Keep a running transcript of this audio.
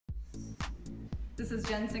This is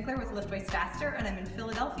Jen Sinkler with Lift Weights Faster, and I'm in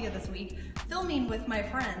Philadelphia this week filming with my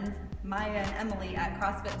friends Maya and Emily at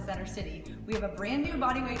CrossFit Center City. We have a brand new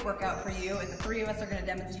bodyweight workout for you, and the three of us are going to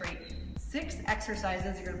demonstrate 6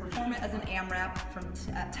 exercises. You're going to perform it as an AMRAP from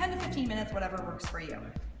 10 to 15 minutes, whatever works for you.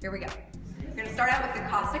 Here we go. You're going to start out with the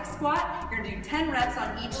Cossack squat. You're going to do 10 reps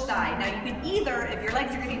on each side. Now you can either, if your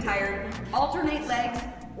legs are getting tired, alternate legs,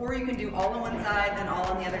 or you can do all on one side and all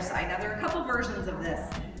on the other side. Now there are a couple versions of this.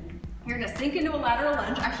 You're going to sink into a lateral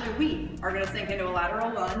lunge. Actually, we are going to sink into a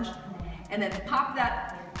lateral lunge and then pop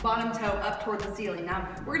that bottom toe up toward the ceiling. Now,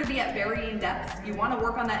 we're going to be at varying depths. You want to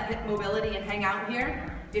work on that hip mobility and hang out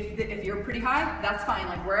here. If you're pretty high, that's fine.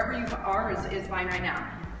 Like wherever you are is fine right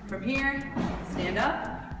now. From here, stand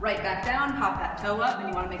up, right back down, pop that toe up, and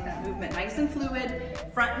you want to make that movement nice and fluid.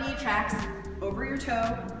 Front knee tracks over your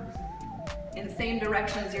toe in the same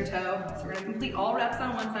direction as your toe. So we're going to complete all reps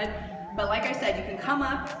on one side. But like I said, you can come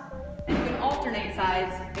up and you can alternate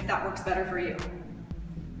sides if that works better for you.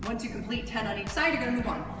 Once you complete 10 on each side, you're going to move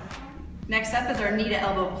on. Next up is our knee to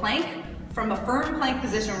elbow plank. From a firm plank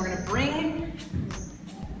position, we're going to bring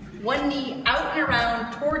one knee out and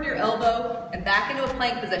around toward your elbow and back into a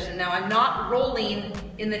plank position. Now, I'm not rolling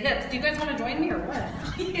in the hips. Do you guys want to join me or what?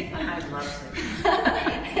 I'd love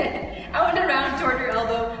to. Out and around toward your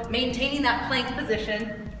elbow, maintaining that plank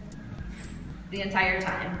position the entire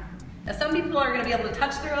time. Now, some people are going to be able to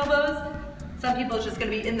touch their elbows. Some people it's just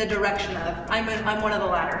going to be in the direction of. I'm one of the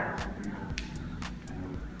latter.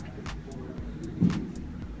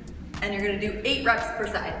 And you're going to do 8 reps per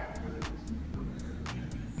side.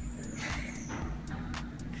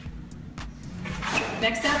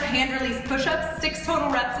 Next up, hand release push-ups, 6 total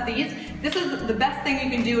reps of these. This is the best thing you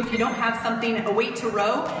can do if you don't have something, a weight to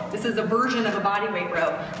row. This is a version of a body weight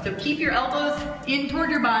row. So keep your elbows in toward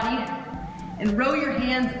your body and row your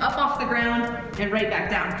hands up off the ground and right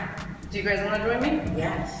back down. Do you guys want to join me?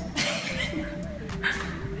 Yes.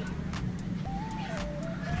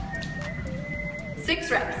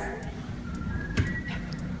 Six reps.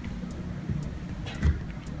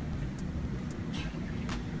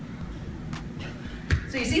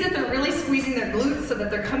 So you see that they're really squeezing their glutes so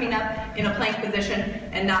that they're coming up in a plank position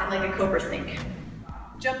and not like a cobra snake.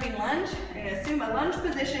 Jumping lunge, you're going to assume a lunge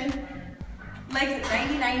position, legs at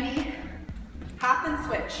 90-90, hop and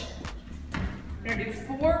switch. We're going to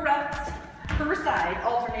do 4 reps per side,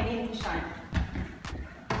 alternating each time.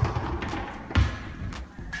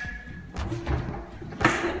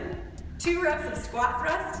 Two reps of squat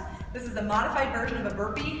thrust. This is a modified version of a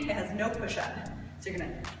burpee. It has no push-up. So you're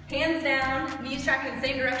going to hands down, knees tracking the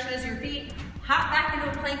same direction as your feet, hop back into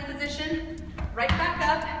a plank position, right back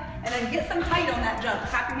up, and then get some height on that jump.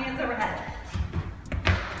 Tap your hands overhead.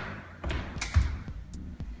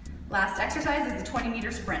 Last exercise is the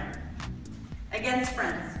 20-meter sprint against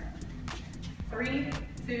friends. 3,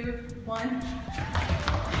 2, 1.